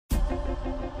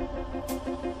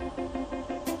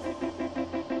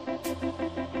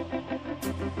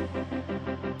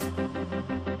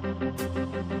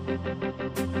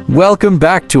Welcome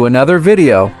back to another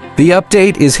video. The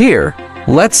update is here.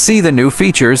 Let's see the new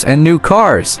features and new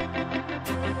cars.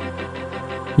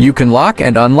 You can lock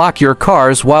and unlock your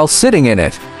cars while sitting in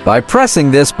it by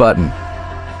pressing this button.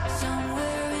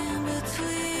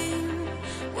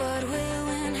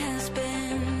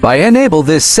 By enable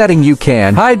this setting, you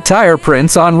can hide tire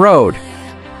prints on road.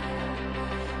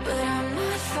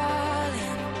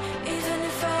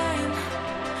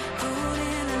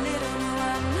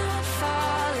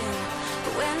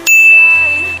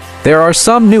 There are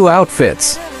some new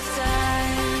outfits.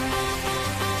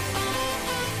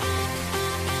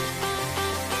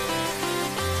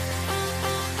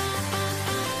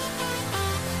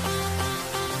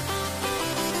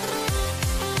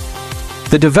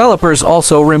 The developers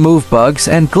also remove bugs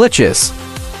and glitches.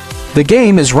 The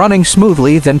game is running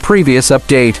smoothly than previous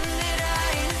update.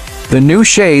 The new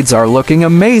shades are looking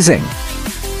amazing.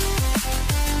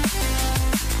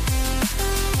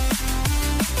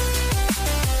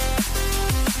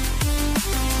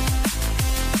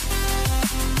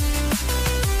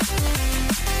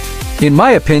 In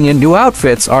my opinion, new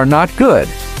outfits are not good.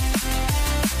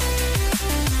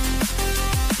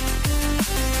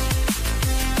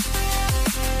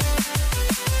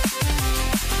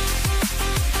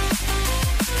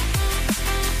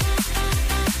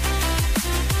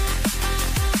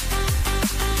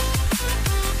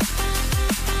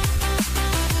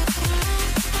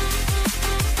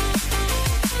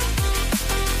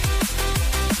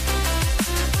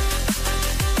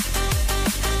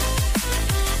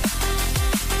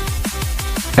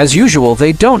 As usual,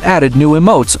 they don't added new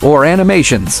emotes or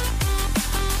animations.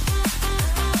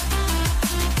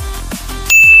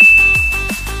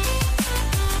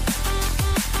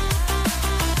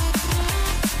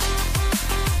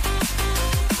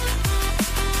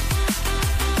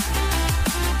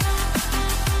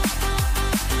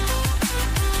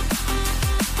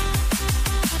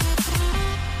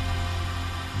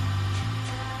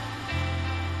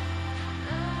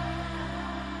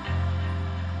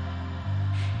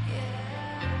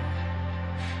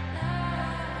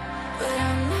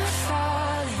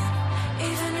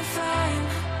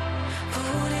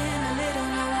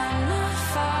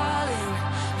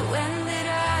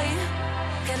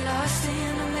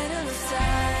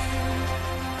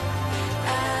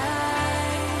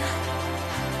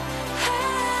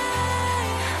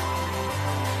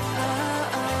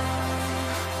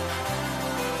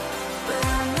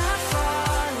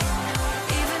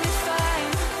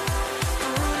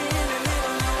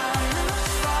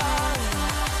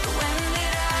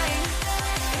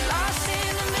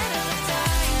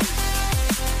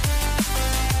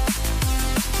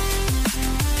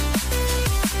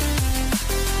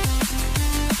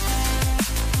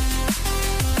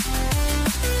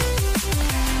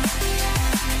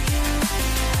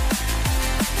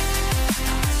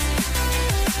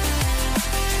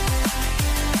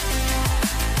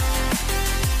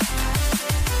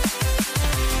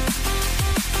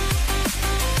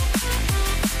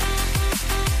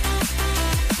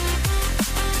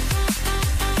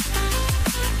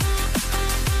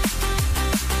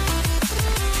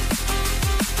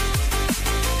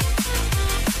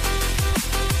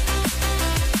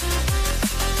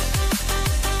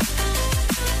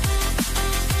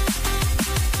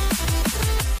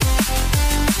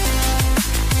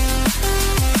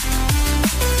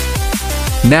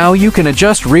 Now you can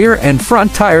adjust rear and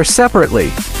front tires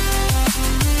separately.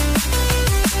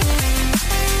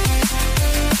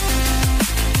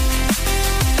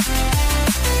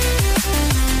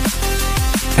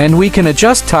 And we can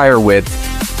adjust tire width.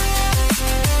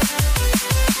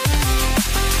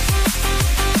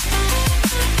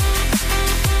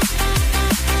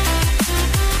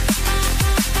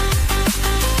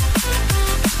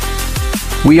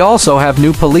 We also have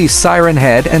new police siren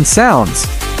head and sounds.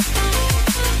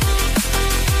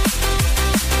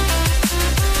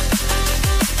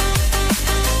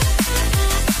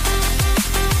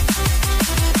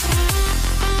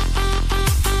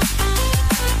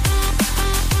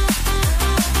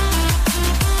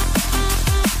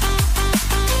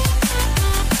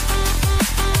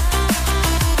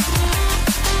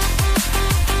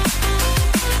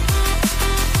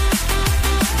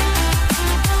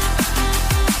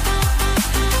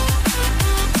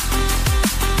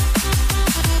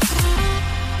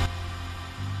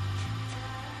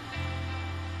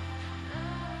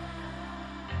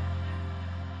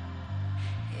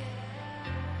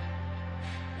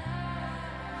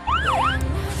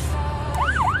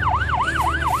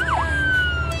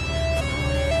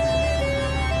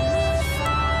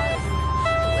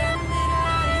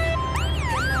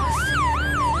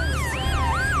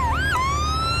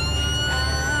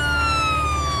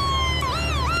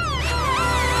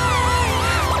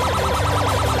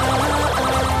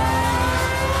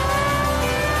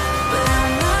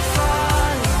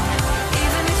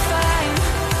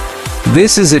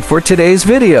 This is it for today's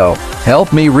video.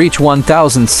 Help me reach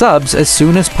 1,000 subs as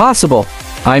soon as possible.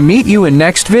 I meet you in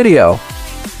next video.